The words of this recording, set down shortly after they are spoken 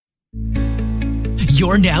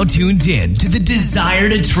You're now tuned in to the Desire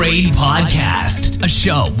to Trade podcast, a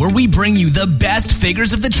show where we bring you the best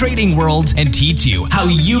figures of the trading world and teach you how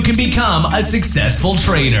you can become a successful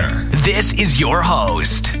trader. This is your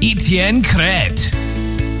host, Etienne Crete.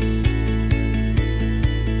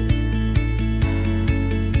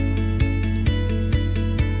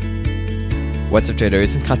 What's up,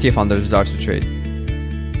 traders? It's Claflin, founder of Desire to Trade.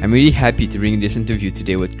 I'm really happy to bring this interview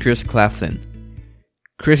today with Chris Claflin.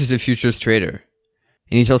 Chris is a futures trader,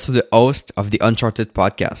 and he's also the host of the Uncharted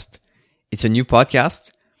podcast. It's a new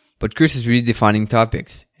podcast, but Chris is really defining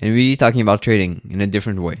topics and really talking about trading in a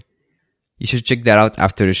different way. You should check that out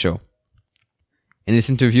after the show. In this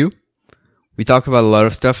interview, we talk about a lot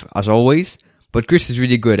of stuff as always, but Chris is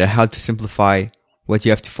really good at how to simplify what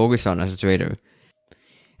you have to focus on as a trader,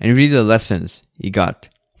 and really the lessons he got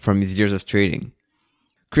from his years of trading.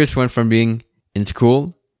 Chris went from being in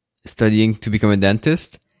school, studying to become a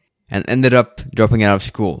dentist, and ended up dropping out of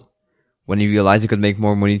school when he realized he could make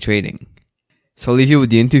more money trading. So I'll leave you with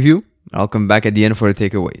the interview, and I'll come back at the end for the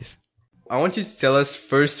takeaways. I want you to tell us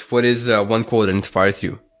first what is one quote that inspires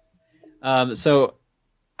you. So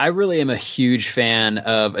I really am a huge fan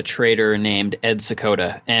of a trader named Ed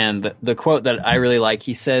Seykota, and the quote that I really like,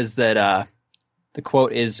 he says that the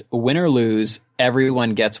quote is, "Win or lose,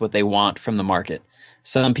 everyone gets what they want from the market.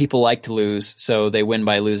 Some people like to lose, so they win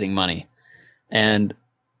by losing money." And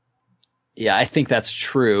yeah, I think that's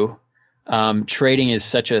true. Trading is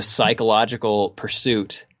such a psychological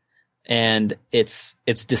pursuit, and it's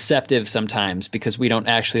deceptive sometimes because we don't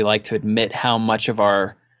actually like to admit how much of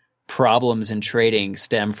our problems in trading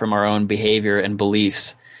stem from our own behavior and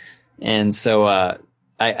beliefs. And so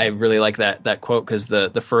I really like that quote because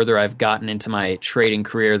the further I've gotten into my trading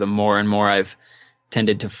career, the more and more I've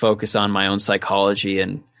tended to focus on my own psychology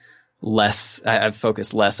and I've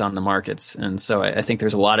focused less on the markets. And so I think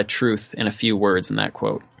there's a lot of truth in a few words in that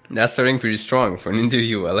quote. That's starting pretty strong for an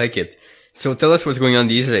interview. I like it. So tell us what's going on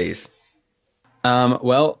these days.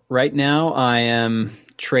 Well, right now I am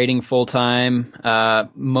trading full-time,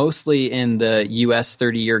 mostly in the U.S.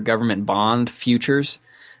 30-year government bond futures.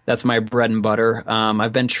 That's my bread and butter.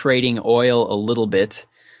 I've been trading oil a little bit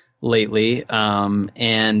lately,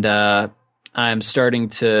 and I'm starting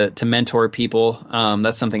to mentor people.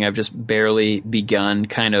 That's something I've just barely begun,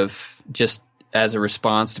 kind of just as a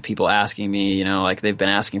response to people asking me, like they've been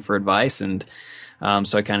asking for advice. And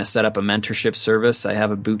so I kind of set up a mentorship service. I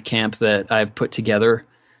have a boot camp that I've put together.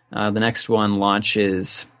 The next one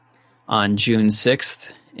launches on June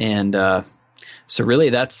 6th. And so really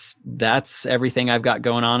that's everything I've got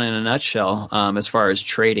going on in a nutshell as far as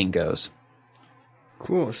trading goes.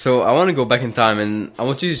 Cool. So I want to go back in time, and I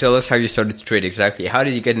want you to tell us how you started to trade exactly. How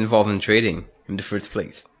did you get involved in trading in the first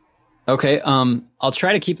place? Okay. I'll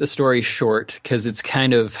try to keep the story short because it's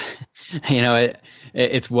kind of,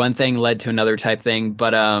 it's one thing led to another type thing.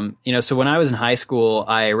 But, so when I was in high school,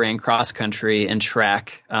 I ran cross country and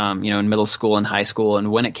track, in middle school and high school.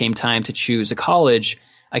 And when it came time to choose a college,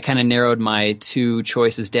 I kind of narrowed my two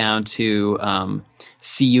choices down to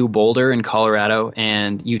CU Boulder in Colorado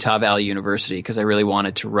and Utah Valley University because I really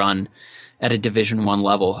wanted to run at a Division I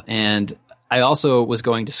level. And I also was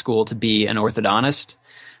going to school to be an orthodontist.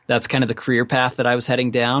 That's kind of the career path that I was heading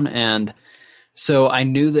down. And so I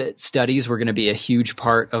knew that studies were going to be a huge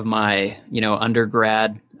part of my,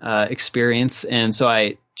 undergrad experience. And so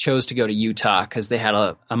I chose to go to Utah because they had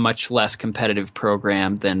a much less competitive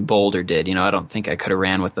program than Boulder did. I don't think I could have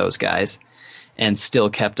ran with those guys and still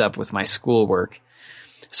kept up with my schoolwork.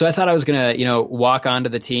 So I thought I was going to, walk onto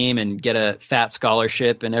the team and get a fat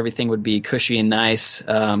scholarship and everything would be cushy and nice.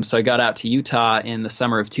 So I got out to Utah in the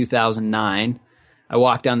summer of 2009. I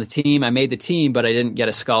walked on the team. I made the team, but I didn't get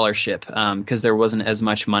a scholarship because there wasn't as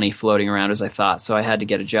much money floating around as I thought. So I had to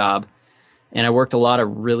get a job. And I worked a lot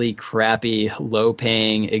of really crappy,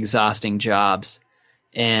 low-paying, exhausting jobs.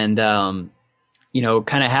 And, kind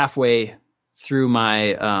of halfway through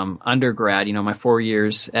my undergrad, my 4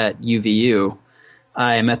 years at UVU,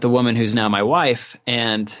 I met the woman who's now my wife.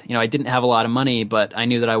 And, I didn't have a lot of money, but I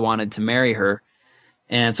knew that I wanted to marry her.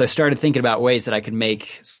 And so I started thinking about ways that I could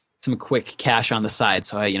make some quick cash on the side.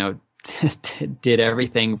 So I, did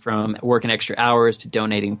everything from working extra hours to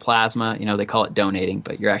donating plasma. They call it donating,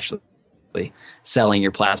 but you're actually selling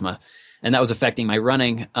your plasma. And that was affecting my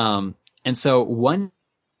running. And so one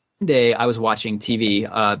day I was watching TV,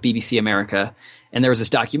 BBC America, and there was this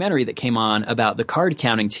documentary that came on about the card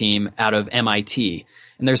counting team out of MIT.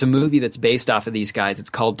 And there's a movie that's based off of these guys. It's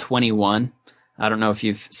called 21. I don't know if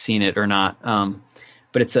you've seen it or not.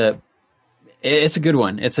 But it's a good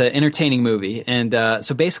one. It's an entertaining movie. And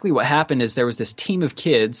so basically what happened is there was this team of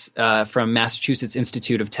kids from Massachusetts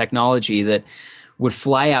Institute of Technology that would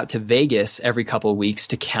fly out to Vegas every couple of weeks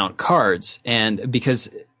to count cards. And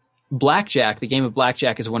because blackjack, the game of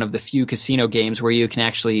blackjack, is one of the few casino games where you can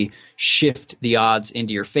actually shift the odds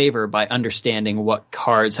into your favor by understanding what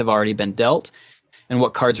cards have already been dealt and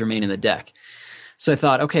what cards remain in the deck. So I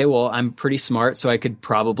thought, okay, well, I'm pretty smart, so I could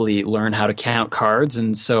probably learn how to count cards.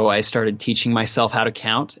 And so I started teaching myself how to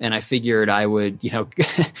count, and I figured I would,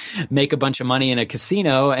 make a bunch of money in a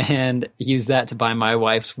casino and use that to buy my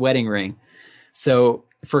wife's wedding ring. So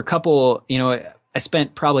for a couple, I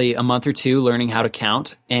spent probably a month or two learning how to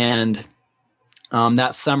count. And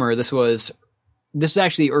that summer, this was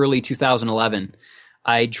actually early 2011,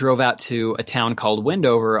 I drove out to a town called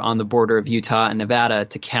Wendover on the border of Utah and Nevada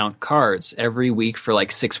to count cards every week for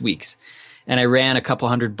like 6 weeks. And I ran a couple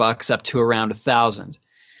 $100 up to around 1,000.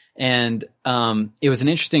 And it was an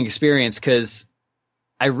interesting experience because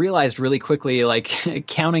I realized really quickly, like,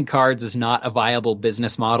 counting cards is not a viable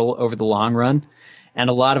business model over the long run. And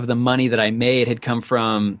a lot of the money that I made had come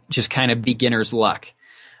from just kind of beginner's luck.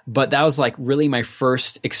 But that was like really my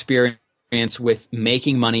first experience with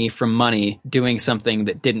making money from money doing something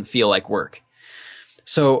that didn't feel like work.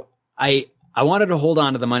 So I wanted to hold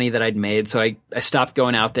on to the money that I'd made. So I stopped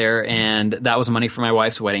going out there, and that was money for my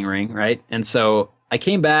wife's wedding ring. Right. And so I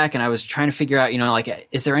came back and I was trying to figure out,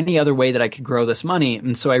 is there any other way that I could grow this money?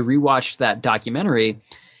 And so I rewatched that documentary,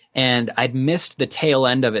 and I'd missed the tail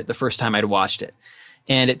end of it the first time I'd watched it.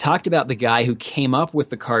 And it talked about the guy who came up with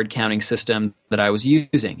the card counting system that I was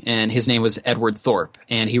using. And his name was Edward Thorp.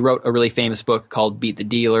 And he wrote a really famous book called Beat the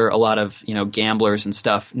Dealer. A lot of, gamblers and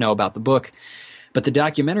stuff know about the book. But the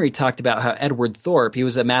documentary talked about how Edward Thorp, he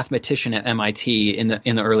was a mathematician at MIT in the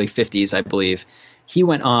early 50s, I believe. He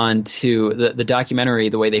went on to, the documentary,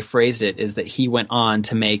 the way they phrased it is that he went on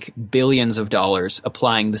to make billions of dollars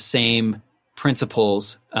applying the same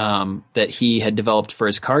principles that he had developed for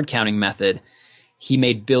his card counting method. He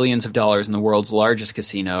made billions of dollars in the world's largest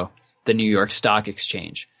casino, the New York Stock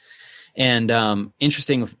Exchange. And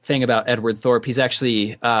interesting thing about Edward Thorp, he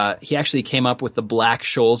actually came up with the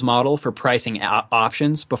Black-Scholes model for pricing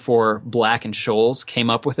options before Black and Scholes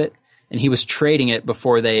came up with it. And he was trading it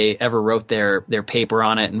before they ever wrote their paper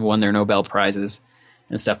on it and won their Nobel Prizes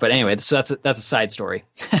and stuff. But anyway, so that's a side story.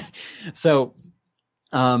 So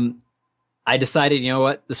I decided,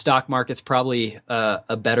 the stock market's probably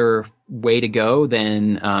a better way to go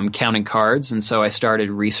than counting cards. And so I started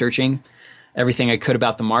researching everything I could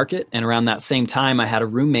about the market. And around that same time, I had a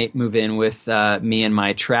roommate move in with me and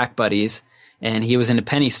my track buddies. And he was into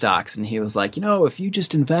penny stocks. And he was like, if you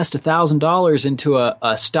just invest $1,000 into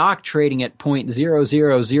a stock trading at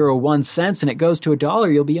 0.0001 cents and it goes to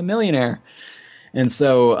 $1, you'll be a millionaire. And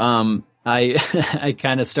so I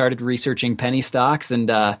kind of started researching penny stocks,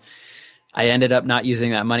 and I ended up not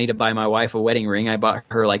using that money to buy my wife a wedding ring. I bought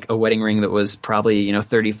her like a wedding ring that was probably,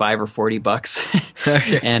 $35 or $40.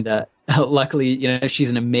 Okay. And luckily, she's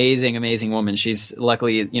an amazing, amazing woman. She's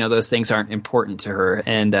luckily, those things aren't important to her.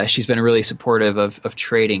 And she's been really supportive of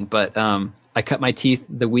trading. But I cut my teeth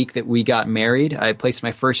the week that we got married. I placed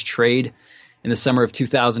my first trade in the summer of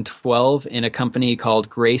 2012 in a company called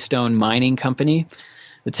Greystone Mining Company.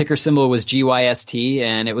 The ticker symbol was GYST,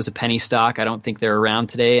 and it was a penny stock. I don't think they're around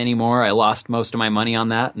today anymore. I lost most of my money on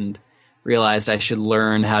that and realized I should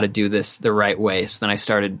learn how to do this the right way. So then I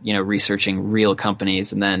started, researching real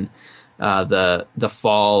companies. And then the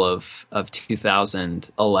fall of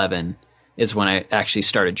 2011 is when I actually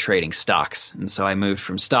started trading stocks. And so I moved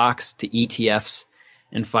from stocks to ETFs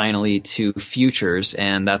and finally to futures.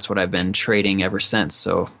 And that's what I've been trading ever since.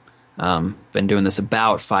 So been doing this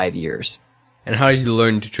about 5 years. And how did you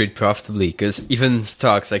learn to trade profitably? Because even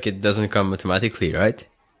stocks, like, it doesn't come automatically, right?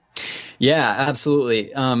 Yeah,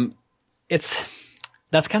 absolutely.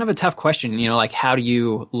 That's kind of a tough question. Like, how do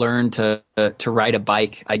you learn to ride a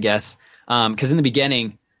bike, I guess? Because in the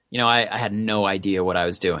beginning, I had no idea what I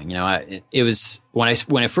was doing. It was when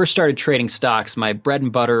I first started trading stocks, my bread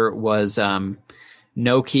and butter was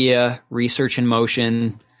Nokia, Research in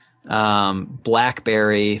Motion,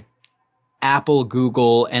 BlackBerry, Apple,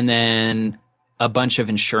 Google, and then a bunch of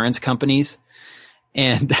insurance companies.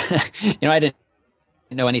 And, I didn't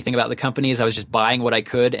know anything about the companies. I was just buying what I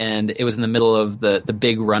could. And it was in the middle of the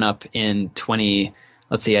big run up in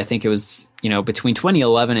I think it was, between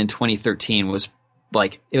 2011 and 2013 it was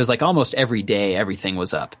like almost every day, everything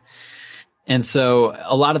was up. And so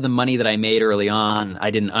a lot of the money that I made early on, I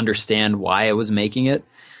didn't understand why I was making it.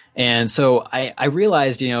 And so I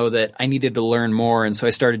realized, that I needed to learn more. And so I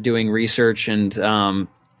started doing research. And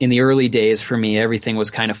in the early days for me, everything was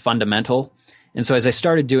kind of fundamental. And so as I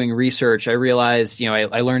started doing research, I realized,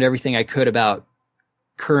 I learned everything I could about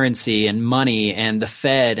currency and money and the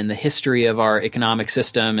Fed and the history of our economic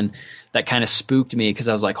system. And that kind of spooked me because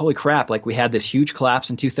I was like, holy crap, like we had this huge collapse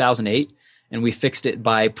in 2008 and we fixed it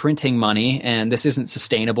by printing money and this isn't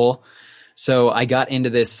sustainable. So I got into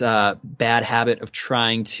this bad habit of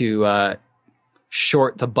trying to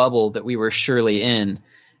short the bubble that we were surely in.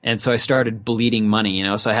 And so I started bleeding money, you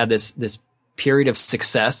know, so I had this period of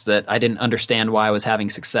success that I didn't understand why I was having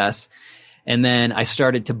success. And then I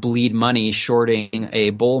started to bleed money shorting a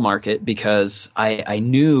bull market because I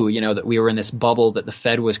knew, you know, that we were in this bubble that the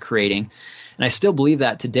Fed was creating. And I still believe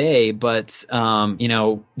that today, but, you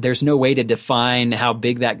know, there's no way to define how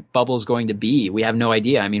big that bubble is going to be. We have no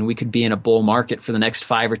idea. I mean, we could be in a bull market for the next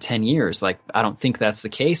 5 or 10 years. Like, I don't think that's the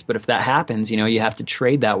case, but if that happens, you know, you have to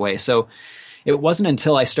trade that way. So it wasn't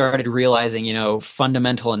until I started realizing, you know,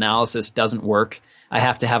 fundamental analysis doesn't work. I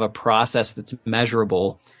have to have a process that's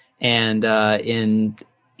measurable. And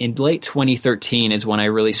in late 2013 is when I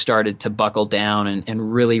really started to buckle down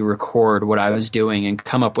and really record what I was doing and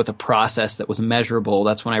come up with a process that was measurable.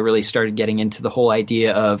 That's when I really started getting into the whole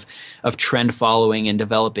idea of trend following and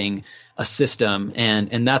developing a system.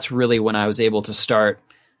 And that's really when I was able to start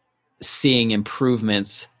seeing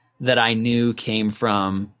improvements that I knew came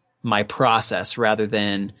from my process rather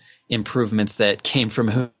than improvements that came from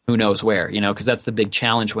who knows where, you know, because that's the big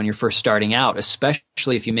challenge when you're first starting out,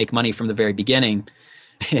 especially if you make money from the very beginning.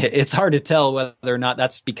 It's hard to tell whether or not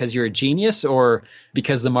that's because you're a genius or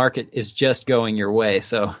because the market is just going your way.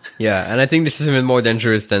 So yeah, and I think this is even more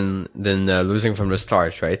dangerous than losing from the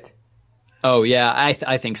start, right? Oh yeah,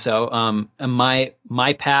 I think so.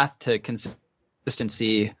 My path to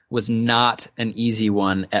consistency was not an easy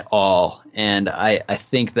one at all. And I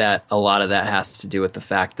think that a lot of that has to do with the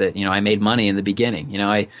fact that, you know, I made money in the beginning. You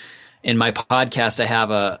know, in my podcast, I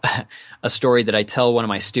have a story that I tell one of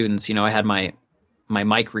my students. You know, I had my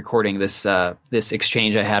mic recording this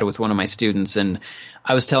exchange I had with one of my students, and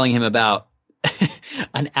I was telling him about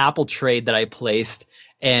an Apple trade that I placed.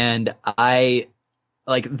 And I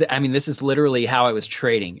mean, this is literally how I was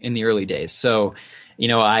trading in the early days. So, you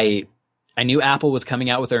know, I knew Apple was coming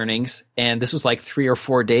out with earnings, and this was like 3 or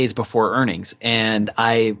 4 days before earnings. And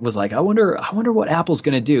I was like, I wonder what Apple's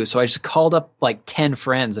going to do. So I just called up like 10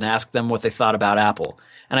 friends and asked them what they thought about Apple.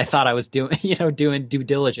 And I thought I was doing due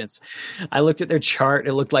diligence. I looked at their chart.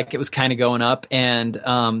 It looked like it was kind of going up, and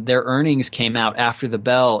their earnings came out after the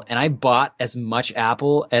bell. And I bought as much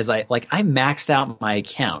Apple as I maxed out my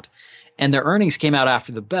account. And their earnings came out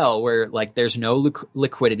after the bell, where like there's no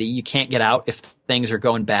liquidity. You can't get out if things are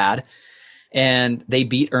going bad. And they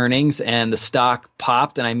beat earnings, and the stock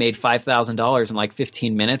popped, and I made $5,000 in like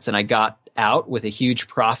 15 minutes, and I got out with a huge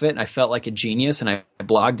profit. And I felt like a genius, and I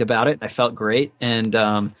blogged about it. I felt great. And,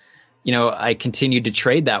 you know, I continued to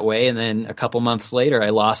trade that way. And then a couple months later, I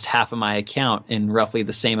lost half of my account in roughly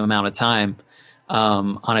the same amount of time.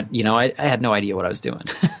 On it, you know, I had no idea what I was doing.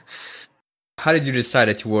 How did you decide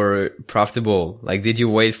that you were profitable? Like, did you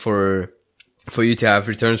wait for you to have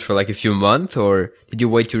returns for like a few months, or did you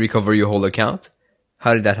wait to recover your whole account?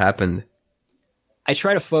 How did that happen? I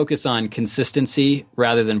try to focus on consistency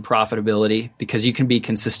rather than profitability, because you can be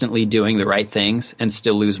consistently doing the right things and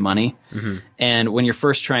still lose money. Mm-hmm. And when you're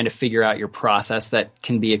first trying to figure out your process, that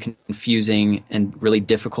can be a confusing and really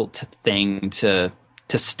difficult thing to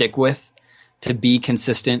stick with, to be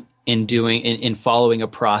consistent in following a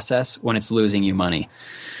process when it's losing you money.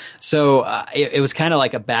 So it was kind of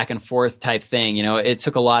like a back and forth type thing. You know, it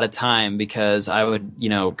took a lot of time because I would, you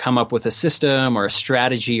know, come up with a system or a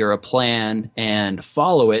strategy or a plan and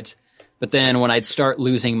follow it. But then when I'd start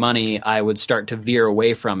losing money, I would start to veer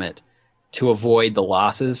away from it to avoid the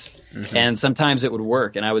losses. Mm-hmm. And sometimes it would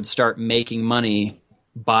work, and I would start making money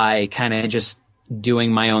by kind of just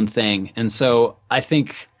doing my own thing. And so I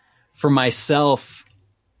think for myself,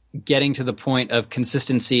 getting to the point of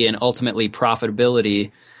consistency and ultimately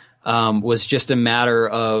profitability was just a matter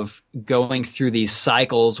of going through these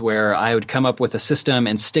cycles where I would come up with a system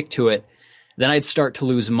and stick to it. Then I'd start to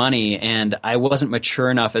lose money, and I wasn't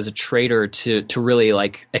mature enough as a trader to really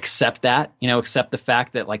like accept that, you know, accept the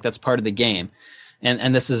fact that like that's part of the game.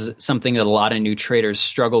 And this is something that a lot of new traders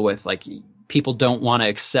struggle with. Like, people don't want to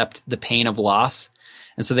accept the pain of loss.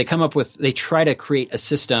 And so they try to create a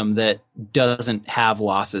system that doesn't have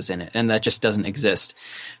losses in it, and that just doesn't exist.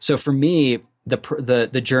 So for me,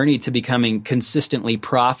 the journey to becoming consistently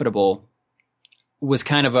profitable was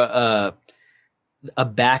kind of a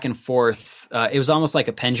back and forth. It was almost like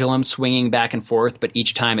a pendulum swinging back and forth, but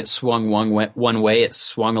each time it swung one way, it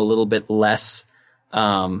swung a little bit less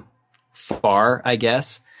far, I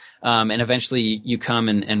guess. And eventually you come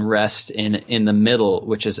and rest in the middle,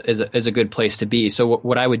 which is a good place to be. So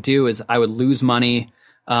what I would do is I would lose money.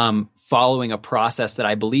 following a process that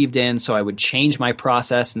I believed in. So I would change my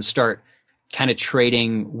process and start kind of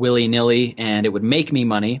trading willy-nilly, and it would make me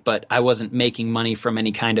money, but I wasn't making money from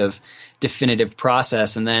any kind of definitive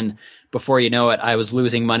process. And then before you know it, I was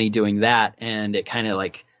losing money doing that. And it kind of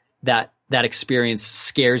like that experience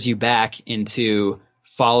scares you back into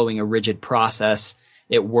following a rigid process.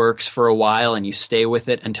 It works for a while and you stay with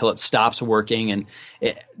it until it stops working. And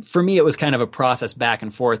for me, it was kind of a process back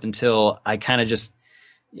and forth until I kind of just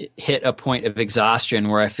hit a point of exhaustion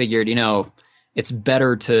where I figured, it's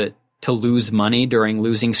better to lose money during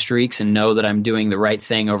losing streaks and know that I'm doing the right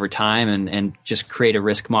thing over time and just create a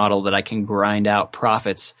risk model that I can grind out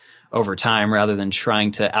profits over time rather than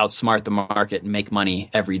trying to outsmart the market and make money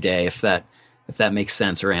every day, if that makes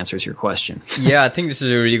sense or answers your question. Yeah, I think this is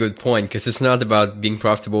a really good point, because it's not about being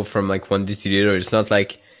profitable from like one day to the other. It's not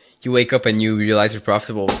like you wake up and you realize you're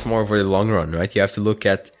profitable. It's more over the long run, right? You have to look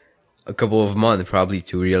at a couple of months probably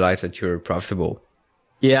to realize that you're profitable.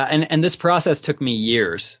 Yeah, and this process took me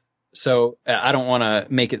years. So I don't want to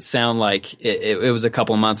make it sound like it was a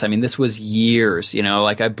couple of months. I mean, this was years,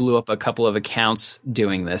 like I blew up a couple of accounts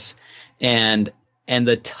doing this. And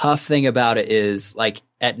the tough thing about it is, like,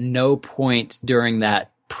 at no point during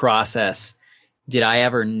that process did I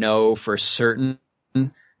ever know for certain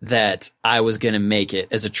that I was going to make it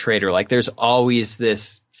as a trader. Like, there's always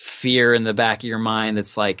this fear in the back of your mind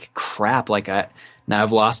that's like, crap, like now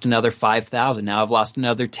I've lost another 5,000. Now I've lost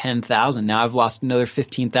another 10,000. Now I've lost another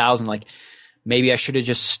 15,000. Like, maybe I should have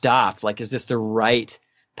just stopped. Like, is this the right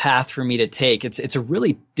path for me to take? It's a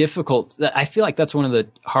really difficult. I feel like that's one of the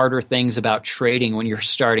harder things about trading when you're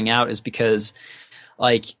starting out, is because,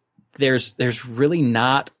 like, there's really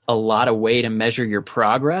not a lot of way to measure your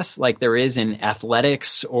progress like there is in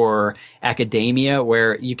athletics or academia,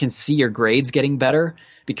 where you can see your grades getting better,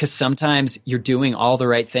 because sometimes you're doing all the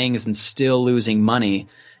right things and still losing money.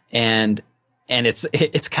 And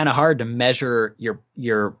it's kind of hard to measure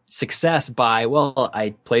your success by, well,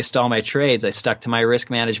 I placed all my trades, I stuck to my risk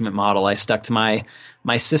management model, I stuck to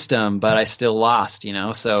my system, but I still lost,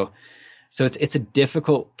 So it's a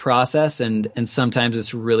difficult process, and sometimes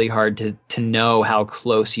it's really hard to know how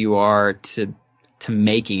close you are to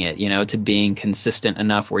making it, to being consistent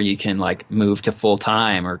enough where you can, like, move to full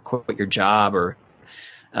time or quit your job or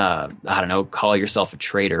I don't know, call yourself a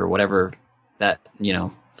trader or whatever that,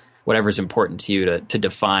 whatever's important to you to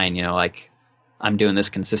define, like, I'm doing this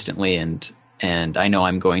consistently and I know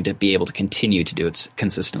I'm going to be able to continue to do it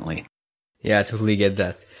consistently. Yeah, I totally get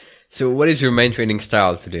that. So what is your main trading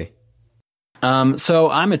style today? So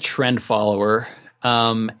I'm a trend follower.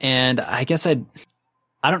 And I guess I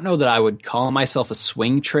don't know that I would call myself a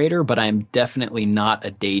swing trader, but I'm definitely not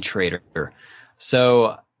a day trader.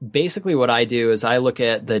 So basically what I do is I look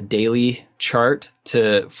at the daily chart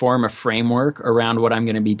to form a framework around what I'm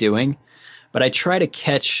going to be doing. But I try to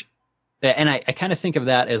catch, and I kind of think of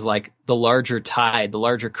that as like the larger tide, the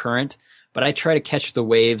larger current, but I try to catch the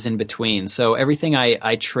waves in between. So everything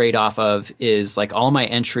I trade off of is, like, all my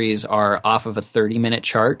entries are off of a 30-minute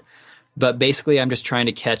chart. But basically I'm just trying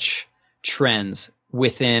to catch trends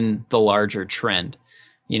within the larger trend.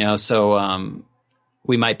 So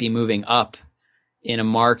we might be moving up in a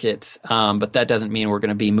market, but that doesn't mean we're going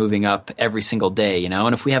to be moving up every single day,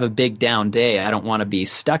 and if we have a big down day, I don't want to be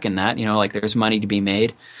stuck in that, like, there's money to be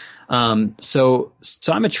made. So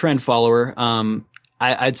I'm a trend follower.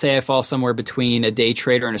 I'd say I fall somewhere between a day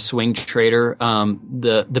trader and a swing trader.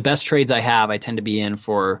 The best trades I have, I tend to be in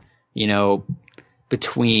for,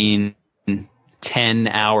 between 10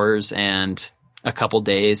 hours and a couple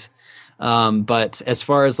days. But as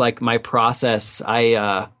far as, like, my process,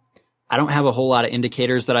 I don't have a whole lot of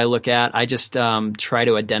indicators that I look at. I just try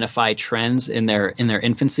to identify trends in their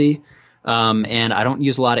infancy. And I don't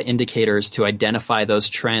use a lot of indicators to identify those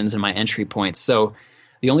trends and my entry points. So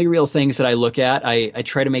the only real things that I look at, I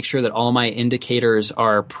try to make sure that all my indicators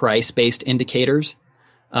are price-based indicators.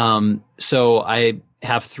 So I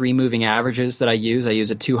have 3 moving averages that I use. I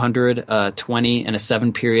use a 200, a 20, and a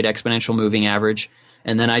 7-period exponential moving average.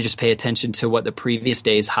 And then I just pay attention to what the previous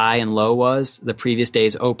day's high and low was, the previous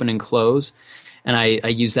day's open and close. And I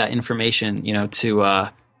use that information,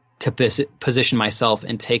 to position myself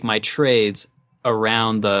and take my trades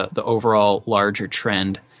around the overall larger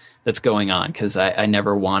trend that's going on, because I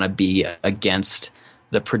never want to be against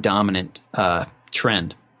the predominant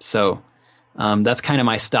trend. So that's kind of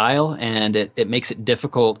my style, and it makes it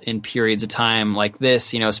difficult in periods of time like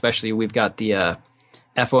this, especially we've got the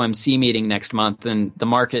FOMC meeting next month, and the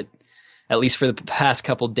market, at least for the past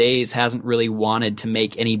couple days, hasn't really wanted to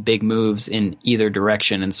make any big moves in either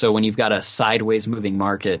direction. And so when you've got a sideways moving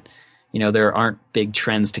market, there aren't big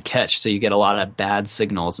trends to catch. So you get a lot of bad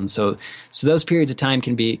signals. And so those periods of time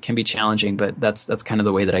can be challenging, but that's kind of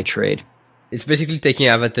the way that I trade. It's basically taking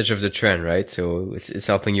advantage of the trend, right? So it's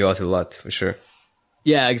helping you out a lot for sure.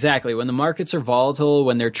 Yeah, exactly. When the markets are volatile,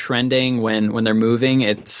 when they're trending, when they're moving,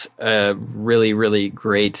 it's a really, really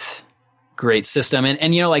great system.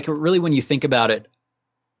 And like really when you think about it,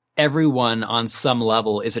 everyone on some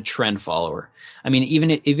level is a trend follower. I mean, even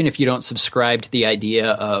if you don't subscribe to the idea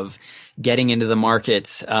of getting into the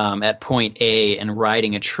market at point A and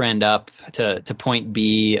riding a trend up to point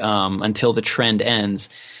B until the trend ends,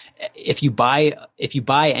 if you buy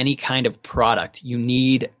any kind of product, you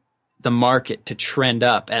need the market to trend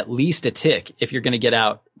up at least a tick if you're going to get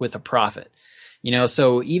out with a profit.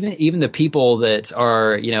 So even the people that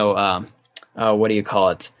are what do you call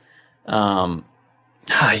it?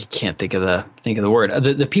 I can't think of the word.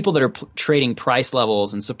 The people that are trading price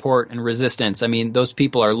levels and support and resistance. I mean, those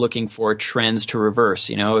people are looking for trends to reverse.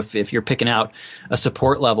 If you're picking out a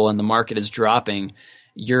support level and the market is dropping,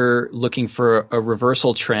 you're looking for a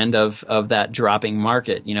reversal trend of that dropping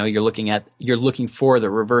market. You're looking for the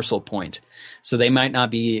reversal point. So they might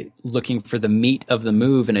not be looking for the meat of the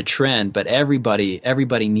move in a trend, but everybody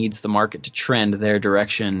needs the market to trend their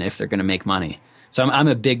direction if they're going to make money. So I'm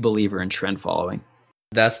a big believer in trend following.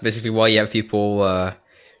 That's basically why you have people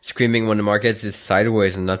screaming when the market is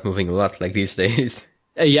sideways and not moving a lot, like these days.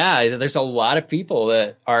 Yeah, there's a lot of people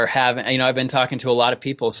that are having, I've been talking to a lot of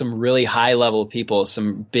people, some really high level people,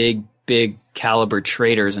 some big caliber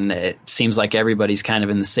traders, and it seems like everybody's kind of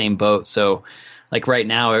in the same boat. So like right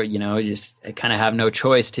now, I kind of have no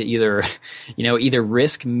choice to either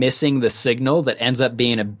risk missing the signal that ends up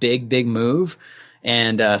being a big move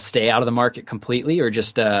and stay out of the market completely, or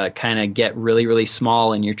just kind of get really, really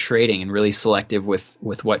small in your trading and really selective with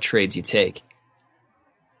what trades you take.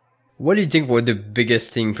 What do you think were the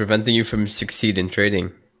biggest thing preventing you from succeeding in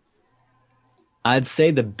trading? I'd say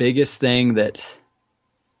the biggest thing that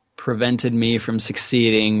prevented me from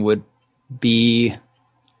succeeding would be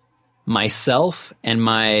myself and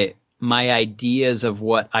my ideas of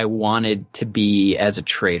what I wanted to be as a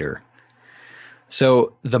trader.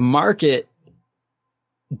 So the market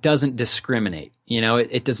doesn't discriminate.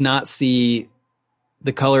 It does not see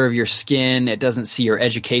the color of your skin. It doesn't see your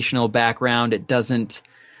educational background. It doesn't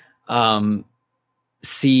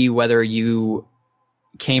see whether you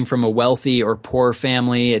came from a wealthy or poor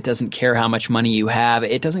family. It doesn't care how much money you have.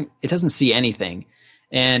 It doesn't see anything,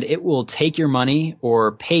 and it will take your money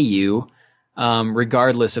or pay you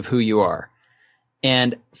regardless of who you are.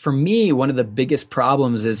 And for me, one of the biggest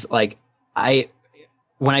problems is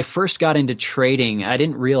when I first got into trading, I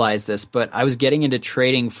didn't realize this, but I was getting into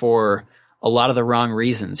trading for a lot of the wrong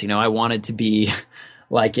reasons. I wanted to be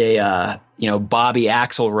like a Bobby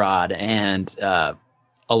Axelrod, and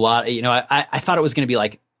a lot. I thought it was going to be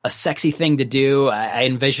like a sexy thing to do. I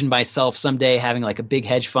envisioned myself someday having like a big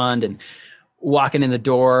hedge fund and walking in the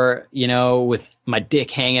door, with my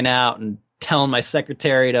dick hanging out and telling my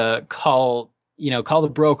secretary to call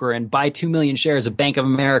the broker and buy 2 million shares of Bank of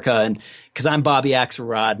America, and because I'm Bobby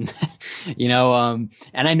Axelrod, and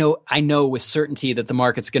I know with certainty that the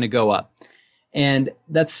market's going to go up. And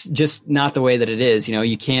that's just not the way that it is.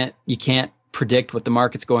 You can't predict what the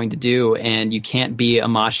market's going to do, and you can't be a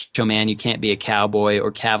macho man. You can't be a cowboy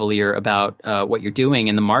or cavalier about what you're doing,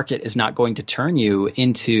 and the market is not going to turn you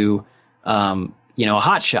into a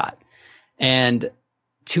hot shot. And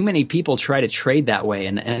too many people try to trade that way,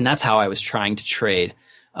 and that's how I was trying to trade.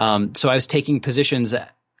 So I was taking positions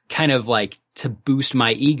kind of like to boost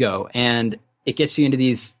my ego, and it gets you into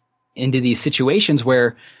these situations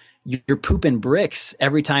where you're pooping bricks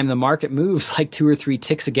every time the market moves like 2 or 3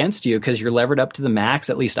 ticks against you because you're levered up to the max.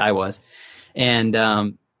 At least I was. And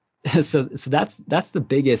so that's the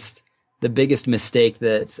biggest mistake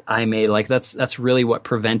that I made. Like that's really what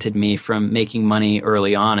prevented me from making money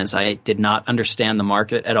early on, is I did not understand the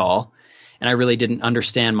market at all. And I really didn't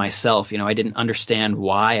understand myself. I didn't understand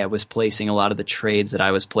why I was placing a lot of the trades that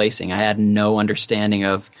I was placing. I had no understanding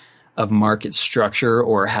of market structure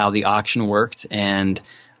or how the auction worked. And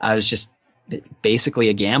I was just basically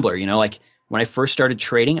a gambler. Like when I first started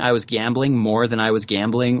trading, I was gambling more than I was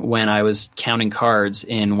gambling when I was counting cards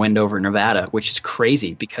in Wendover, Nevada, which is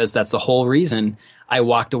crazy because that's the whole reason I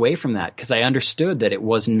walked away from that, because I understood that it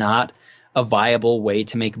was not a viable way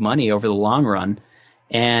to make money over the long run.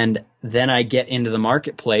 And then I get into the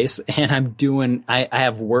marketplace and I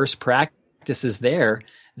have worse practices there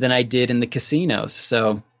than I did in the casinos.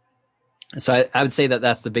 So So I would say that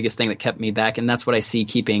that's the biggest thing that kept me back. And that's what I see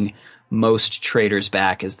keeping most traders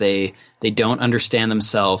back is they don't understand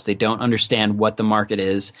themselves. They don't understand what the market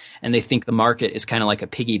is. And they think the market is kind of like a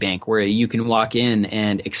piggy bank where you can walk in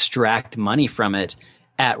and extract money from it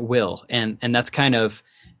at will. And that's kind of,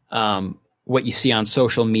 what you see on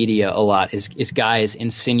social media a lot is guys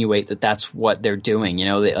insinuate that that's what they're doing. You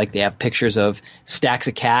know, they have pictures of stacks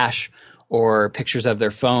of cash or pictures of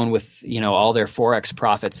their phone with, all their Forex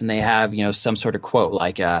profits. And they have, some sort of quote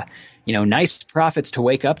like, nice profits to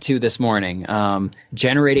wake up to this morning,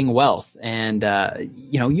 generating wealth. And,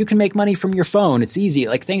 you can make money from your phone. It's easy,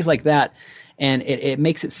 like things like that. And it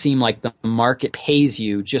makes it seem like the market pays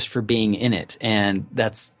you just for being in it. And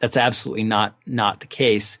that's absolutely not the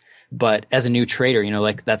case. But as a new trader,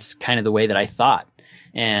 that's kind of the way that I thought.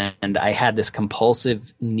 And I had this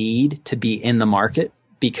compulsive need to be in the market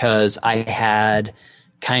because I had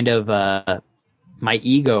kind of my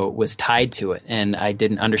ego was tied to it, and I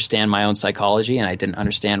didn't understand my own psychology, and I didn't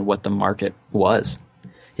understand what the market was.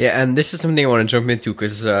 Yeah, and this is something I want to jump into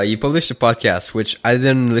because you published a podcast, which I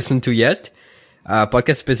didn't listen to yet, a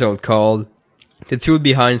podcast episode called The Tool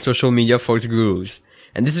Behind Social Media Forex Gurus.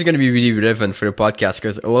 And this is going to be really relevant for the podcast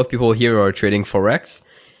because a lot of people here are trading Forex,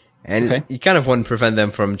 and you kind of want to prevent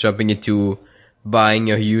them from jumping into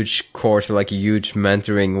buying a huge course or like a huge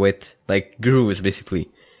mentoring with like gurus, basically.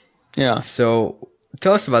 Yeah. So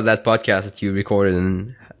tell us about that podcast that you recorded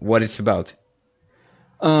and what it's about.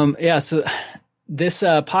 So this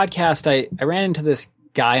podcast, I ran into this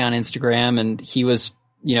guy on Instagram, and he was,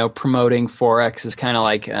 promoting Forex as kind of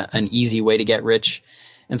like an easy way to get rich.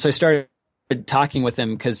 And so I started talking with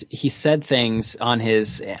him because he said things on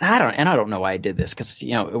his, and I don't know why I did this because,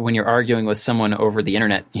 when you're arguing with someone over the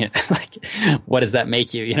internet, like, what does that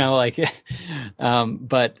make you,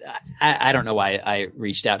 but I don't know why I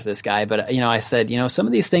reached out to this guy, but, I said, some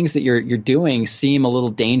of these things that you're doing seem a little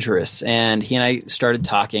dangerous. And he and I started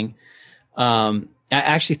talking. I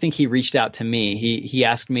actually think he reached out to me. He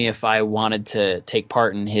asked me if I wanted to take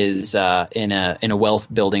part in his in a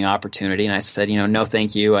wealth building opportunity, and I said, no,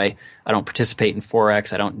 thank you. I don't participate in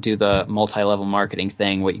Forex. I don't do the multi-level marketing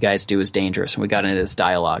thing. What you guys do is dangerous. And we got into this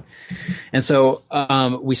dialogue, and so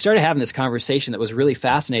we started having this conversation that was really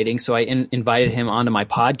fascinating. So I invited him onto my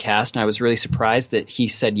podcast, and I was really surprised that he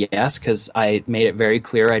said yes because I made it very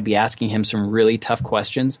clear I'd be asking him some really tough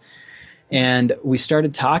questions, and we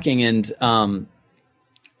started talking and.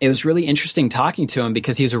 It was really interesting talking to him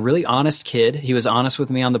because he was a really honest kid. He was honest with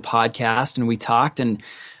me on the podcast, and we talked, and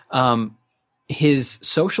his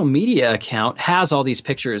social media account has all these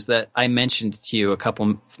pictures that I mentioned to you a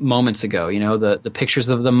couple moments ago. The pictures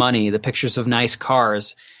of the money, the pictures of nice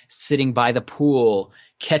cars, sitting by the pool,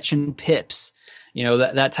 catching pips,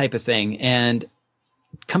 that type of thing. And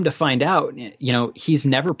come to find out, he's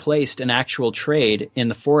never placed an actual trade in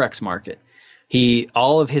the Forex market.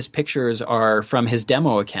 All of his pictures are from his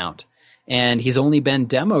demo account, and he's only been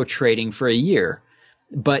demo trading for a year,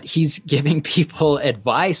 but he's giving people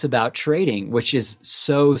advice about trading, which is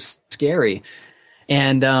so scary.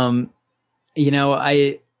 And,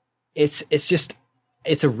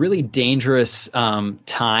 it's a really dangerous,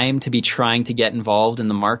 time to be trying to get involved in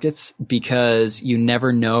the markets because you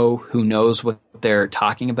never know who knows what they're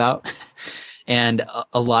talking about. And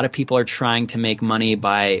a lot of people are trying to make money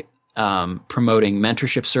by promoting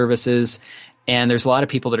mentorship services. And there's a lot of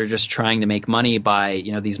people that are just trying to make money by,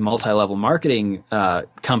 these multi-level marketing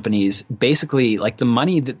companies. Basically, like the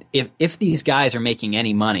money that if these guys are making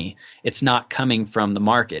any money, it's not coming from the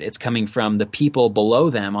market. It's coming from the people below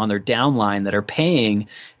them on their downline that are paying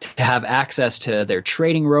to have access to their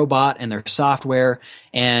trading robot and their software.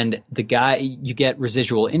 And you get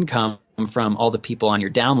residual income from all the people on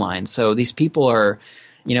your downline. So these people are,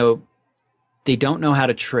 they don't know how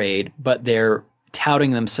to trade, but they're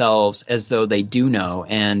touting themselves as though they do know.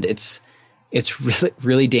 And it's really,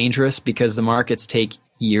 really dangerous because the markets take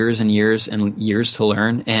years and years and years to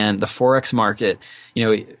learn. And the Forex market,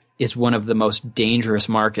 is one of the most dangerous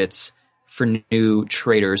markets for new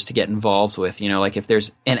traders to get involved with. Like if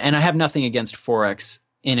there's, and I have nothing against Forex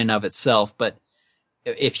in and of itself, but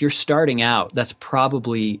if you're starting out, that's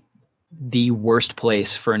probably the worst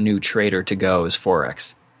place for a new trader to go is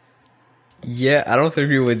Forex. Yeah, I don't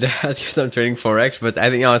agree with that because I'm trading Forex, but I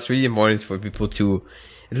think it's really important for people to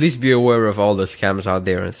at least be aware of all the scams out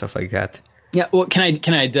there and stuff like that. Yeah, well, can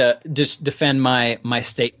I just defend my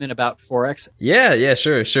statement about Forex? Yeah,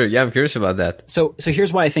 sure. Yeah, I'm curious about that. So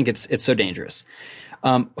here's why I think it's so dangerous.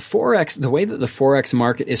 Forex, the way that the Forex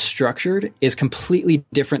market is structured is completely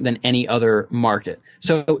different than any other market.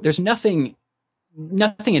 So there's nothing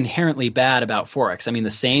nothing inherently bad about Forex. I mean, the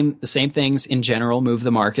same things in general move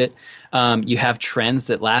the market. You have trends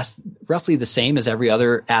that last roughly the same as every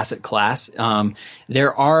other asset class.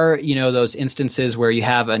 There are, those instances where you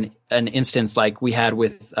have an instance like we had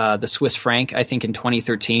with the Swiss franc, I think in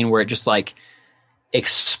 2013, where it just like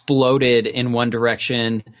exploded in one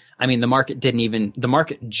direction. I mean, the market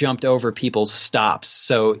jumped over people's stops.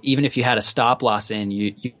 So even if you had a stop loss in,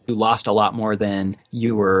 you lost a lot more than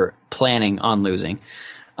you were planning on losing.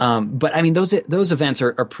 But I mean, those events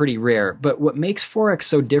are pretty rare. But what makes Forex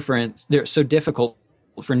so different, they're so difficult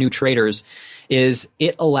for new traders, is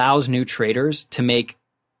it allows new traders to make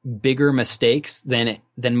bigger mistakes than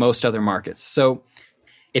most other markets. So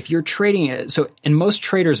if you're trading, and most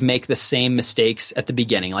traders make the same mistakes at the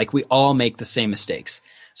beginning. Like we all make the same mistakes.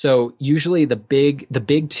 So usually the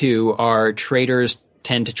big two are traders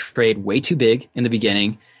tend to trade way too big in the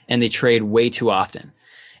beginning and they trade way too often.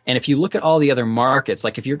 And if you look at all the other markets,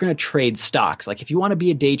 like if you're going to trade stocks, like if you want to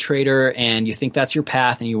be a day trader and you think that's your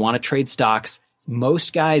path and you want to trade stocks,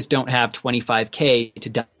 most guys don't have $25K to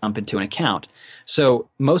dump into an account. So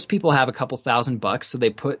most people have a couple $1,000, so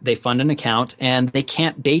they fund an account and they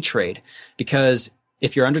can't day trade because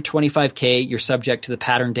if you're under $25K, you're subject to the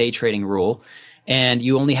pattern day trading rule. And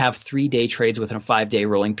you only have 3 day trades within a 5-day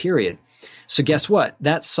rolling period. So guess what?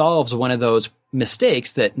 That solves one of those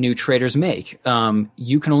mistakes that new traders make.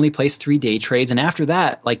 You can only place 3 day trades. And after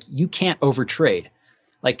that, like you can't overtrade.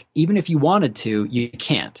 Like even if you wanted to, you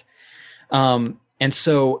can't. And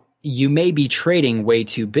so you may be trading way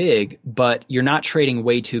too big, but you're not trading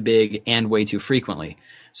way too big and way too frequently.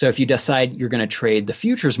 So if you decide you're going to trade the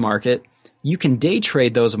futures market, you can day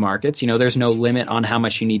trade those markets. There's no limit on how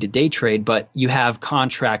much you need to day trade, but you have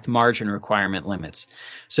contract margin requirement limits.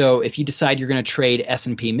 So if you decide you're going to trade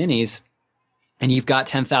S&P minis and you've got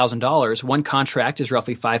 $10,000, one contract is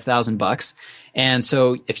roughly $5,000. And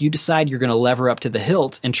so if you decide you're going to lever up to the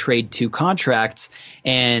hilt and trade 2 contracts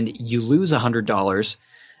and you lose $100,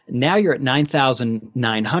 now you're at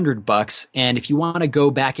 $9,900. And if you want to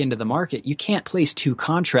go back into the market, you can't place 2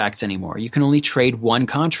 contracts anymore. You can only trade 1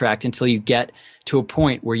 contract until you get to a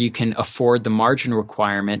point where you can afford the margin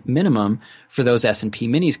requirement minimum for those S&P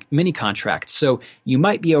mini contracts. So you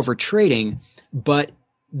might be over trading, but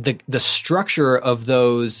the structure of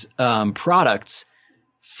those products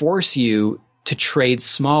force you to trade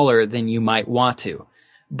smaller than you might want to.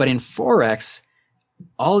 But in Forex,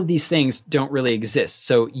 all of these things don't really exist.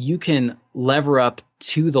 So you can lever up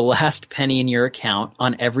to the last penny in your account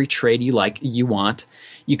on every trade you want.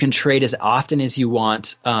 You can trade as often as you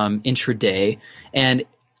want intraday. And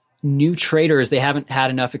new traders, they haven't had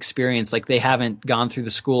enough experience. Like they haven't gone through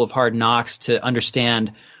the school of hard knocks to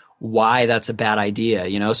understand why that's a bad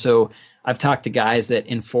idea. So I've talked to guys that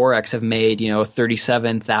in Forex have made,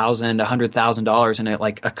 $37,000, $100,000 in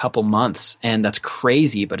like a couple months. And that's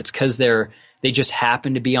crazy, but it's because they just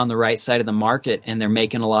happen to be on the right side of the market and they're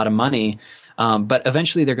making a lot of money. But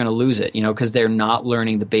eventually they're going to lose it, because they're not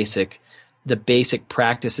learning the basic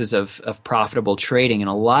practices of profitable trading. And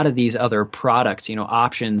a lot of these other products,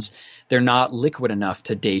 options, they're not liquid enough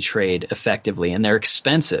to day trade effectively and they're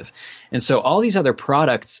expensive. And so all these other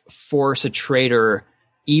products force a trader,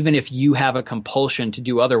 even if you have a compulsion to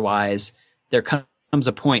do otherwise, there comes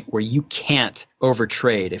a point where you can't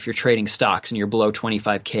overtrade if you're trading stocks and you're below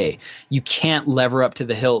 25K. You can't lever up to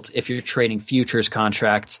the hilt if you're trading futures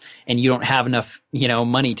contracts and you don't have enough,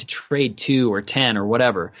 money to trade 2 or 10 or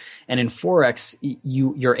whatever. And in Forex,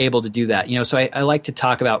 you're able to do that. So I like to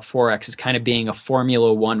talk about Forex as kind of being a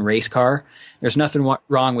Formula One race car. There's nothing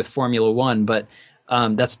wrong with Formula One, but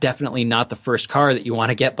that's definitely not the first car that you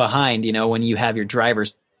want to get behind, when you have your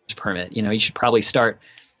driver's permit. You should probably start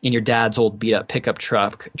in your dad's old beat up pickup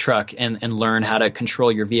truck and learn how to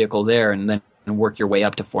control your vehicle there and then work your way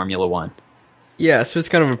up to Formula One. Yeah, so it's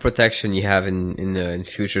kind of a protection you have in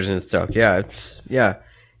futures and stuff. It's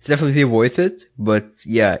definitely worth it. But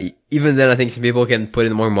yeah, even then I think some people can put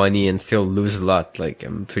in more money and still lose a lot, like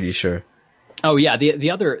I'm pretty sure. Oh yeah,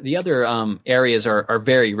 the other areas are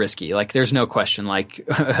very risky. Like there's no question. Like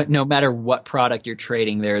no matter what product you're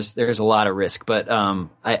trading, there's a lot of risk. But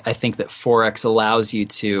I think that Forex allows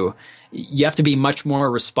you have to be much more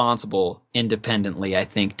responsible independently, I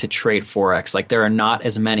think, to trade Forex. Like there are not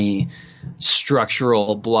as many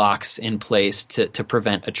structural blocks in place to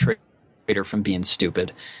prevent a trader from being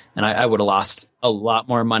stupid. And I would have lost a lot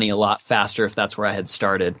more money a lot faster if that's where I had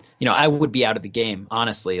started. I would be out of the game,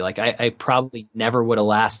 honestly. Like I probably never would have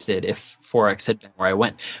lasted if Forex had been where I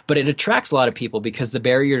went. But it attracts a lot of people because the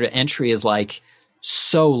barrier to entry is like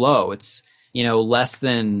so low. It's, less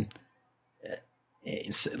than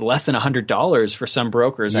it's less than $100 for some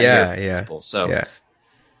brokers. People, so. Yeah.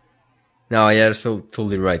 No, yeah, that's so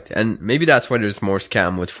totally right. And maybe that's why there's more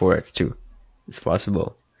scam with Forex too. It's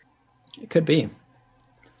possible. It could be.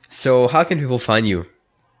 So how can people find you?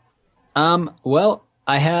 Well,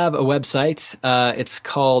 I have a website. It's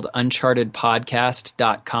called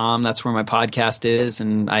unchartedpodcast.com. That's where my podcast is.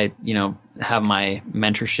 And I, have my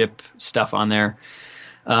mentorship stuff on there.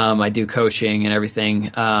 I do coaching and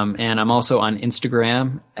everything. And I'm also on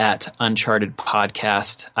Instagram at Uncharted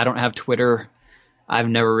Podcast. I don't have Twitter. I've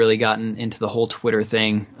never really gotten into the whole Twitter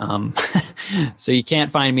thing. So you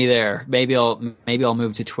can't find me there. Maybe I'll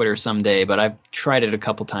move to Twitter someday, but I've tried it a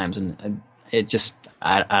couple times and it just,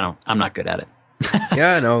 I'm not good at it.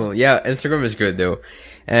 Instagram is good though.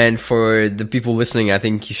 And for the people listening, I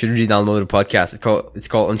think you should really download the podcast. It's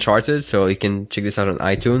called Uncharted, so you can check this out on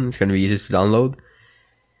iTunes. It's going to be easy to download.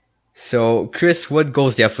 So, Chris, what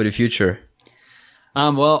goals do you have for the future?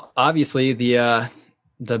 Well, obviously the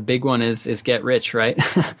big one is get rich, right?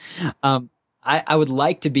 I would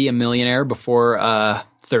like to be a millionaire before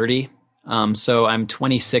 30. So I'm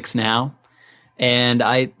 26 now, and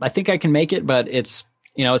I think I can make it, but it's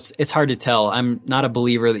hard to tell. I'm not a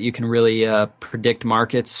believer that you can really predict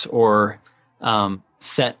markets or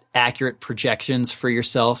set accurate projections for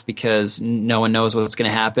yourself, because no one knows what's going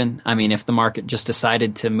to happen. I mean, if the market just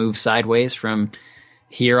decided to move sideways from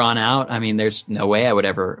here on out, I mean, there's no way I would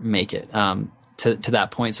ever make it to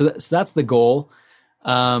that point. So that's the goal.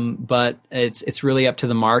 But it's really up to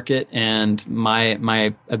the market and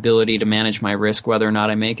my ability to manage my risk, whether or not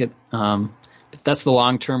I make it. But that's the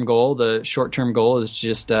long-term goal. The short-term goal is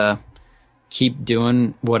just keep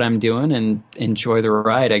doing what I'm doing and enjoy the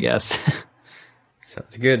ride, I guess.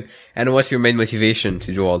 Sounds good. And what's your main motivation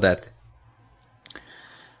to do all that?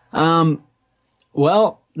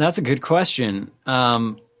 Well, that's a good question.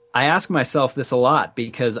 I ask myself this a lot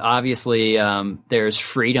because obviously there's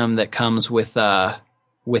freedom that comes with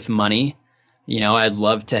money. I'd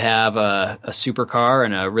love to have a supercar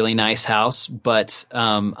and a really nice house, but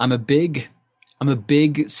well,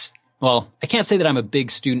 I can't say that I'm a big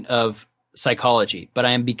student of psychology, but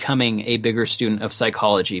I am becoming a bigger student of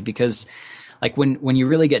psychology, because like when you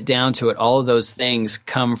really get down to it, all of those things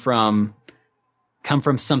come from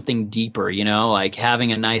something deeper, like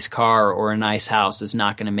having a nice car or a nice house is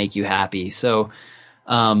not going to make you happy. So,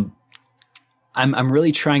 I'm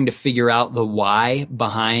really trying to figure out the why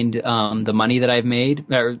behind, the money that I've made,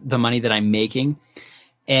 or the money that I'm making.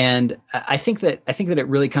 And I think that it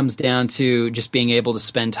really comes down to just being able to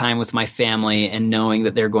spend time with my family and knowing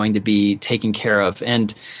that they're going to be taken care of.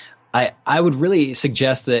 And I would really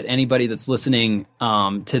suggest that anybody that's listening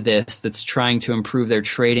to this, that's trying to improve their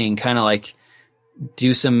trading, kind of like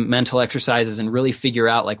do some mental exercises and really figure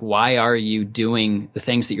out, like, why are you doing the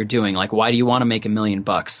things that you're doing? Like, why do you want to make $1 million?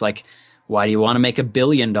 Like, why do you want to make $1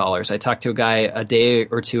 billion? I talked to a guy a day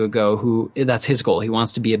or two ago who that's his goal. He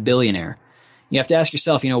wants to be a billionaire. You have to ask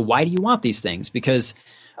yourself, why do you want these things? Because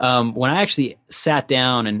when I actually sat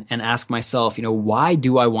down and asked myself, why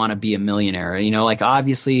do I want to be a millionaire? Like,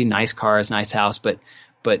 obviously nice cars, nice house, but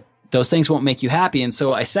those things won't make you happy. And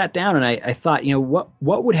so I sat down and I thought,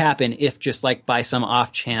 what would happen if, just like by some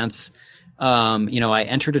off chance, I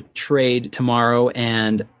entered a trade tomorrow,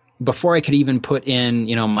 and before I could even put in,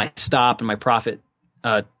 my stop and my profit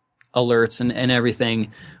alerts and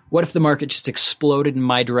everything, what if the market just exploded in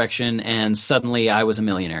my direction and suddenly I was a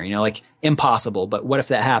millionaire? Like, impossible. But what if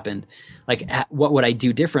that happened? Like, what would I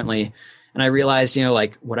do differently? And I realized,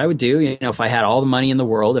 like, what I would do, if I had all the money in the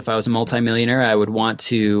world, if I was a multimillionaire, I would want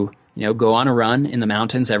to, go on a run in the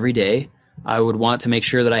mountains every day. I would want to make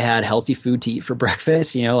sure that I had healthy food to eat for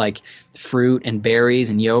breakfast, like fruit and berries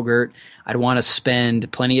and yogurt. I'd want to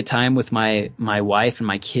spend plenty of time with my wife and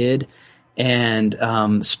my kid,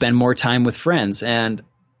 and spend more time with friends. And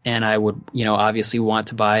I would, obviously want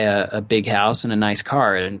to buy a big house and a nice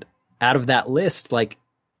car. And out of that list, like,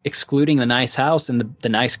 excluding the nice house and the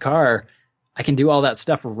nice car, I can do all that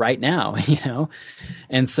stuff right now,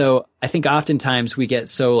 And so I think oftentimes we get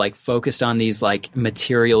so, like, focused on these, like,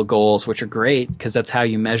 material goals, which are great because that's how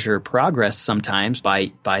you measure progress sometimes,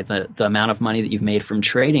 by the amount of money that you've made from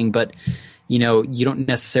trading. But, you don't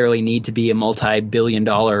necessarily need to be a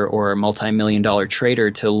multi-billion-dollar or a multi-million-dollar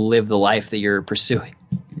trader to live the life that you're pursuing.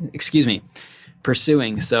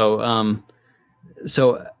 So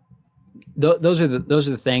those are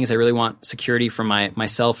the things. I really want security for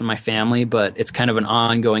myself and my family, but it's kind of an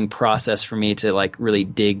ongoing process for me to, like, really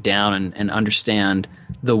dig down and understand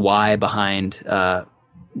the why behind the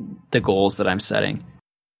goals that I'm setting.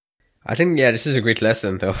 I think, this is a great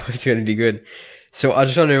lesson though. It's going to be good. So I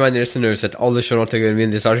just want to remind the listeners that all the show notes are going to be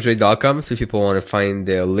in desiretotrade.com. So if people want to find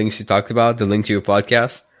the links you talked about, the link to your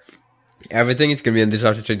podcast, everything is going to be on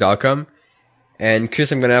desiretotrade.com. And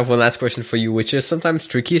Chris, I'm going to have one last question for you, which is sometimes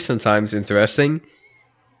tricky, sometimes interesting.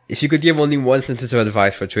 If you could give only one sentence of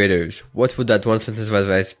advice for traders, what would that one sentence of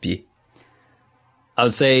advice be? I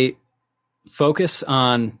would say focus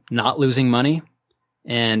on not losing money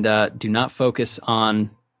and do not focus on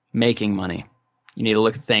making money. You need to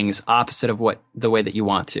look at things opposite of the way that you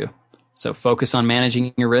want to. So focus on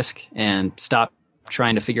managing your risk and stop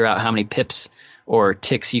trying to figure out how many pips or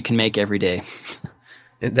ticks you can make every day.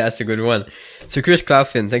 That's a good one. So Chris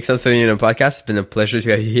Claflin, thanks so much for being on the podcast. It's been a pleasure to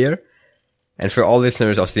have you here. And for all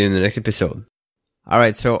listeners, I'll see you in the next episode.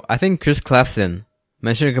 Alright, so I think Chris Claflin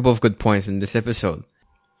mentioned a couple of good points in this episode.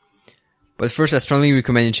 But first, I strongly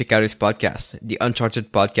recommend you check out his podcast, The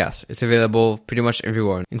Uncharted Podcast. It's available pretty much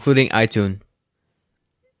everywhere, including iTunes.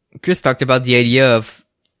 Chris talked about the idea of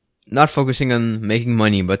not focusing on making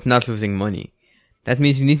money, but not losing money. That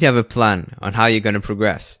means you need to have a plan on how you're going to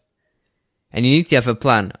progress. And you need to have a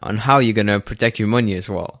plan on how you're going to protect your money as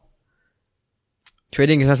well.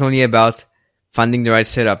 Trading is not only about finding the right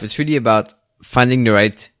setup, it's really about finding the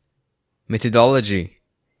right methodology.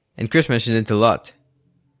 And Chris mentioned it a lot.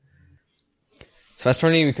 So I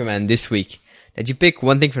strongly recommend this week that you pick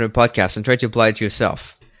one thing from the podcast and try to apply it to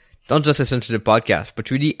yourself. Don't just listen to the podcast,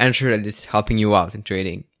 but really ensure that it's helping you out in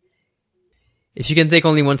trading. If you can take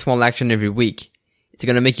only one small action every week, it's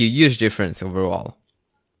going to make you a huge difference overall.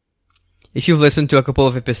 If you've listened to a couple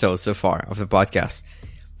of episodes so far of the podcast,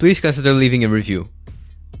 please consider leaving a review.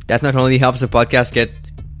 That not only helps the podcast get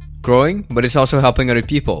growing, but it's also helping other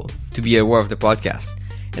people to be aware of the podcast.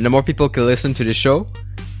 And the more people can listen to the show,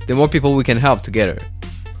 the more people we can help together.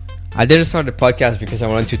 I didn't start the podcast because I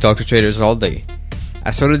wanted to talk to traders all day.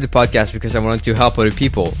 I started the podcast because I wanted to help other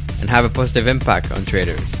people and have a positive impact on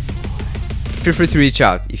traders. Feel free to reach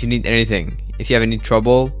out if you need anything. If you have any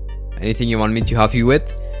trouble, anything you want me to help you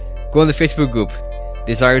with, go on the Facebook group,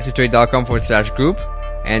 desiretotrade.com/group,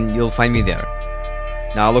 and you'll find me there.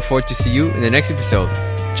 Now I look forward to see you in the next episode.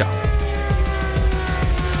 Ciao.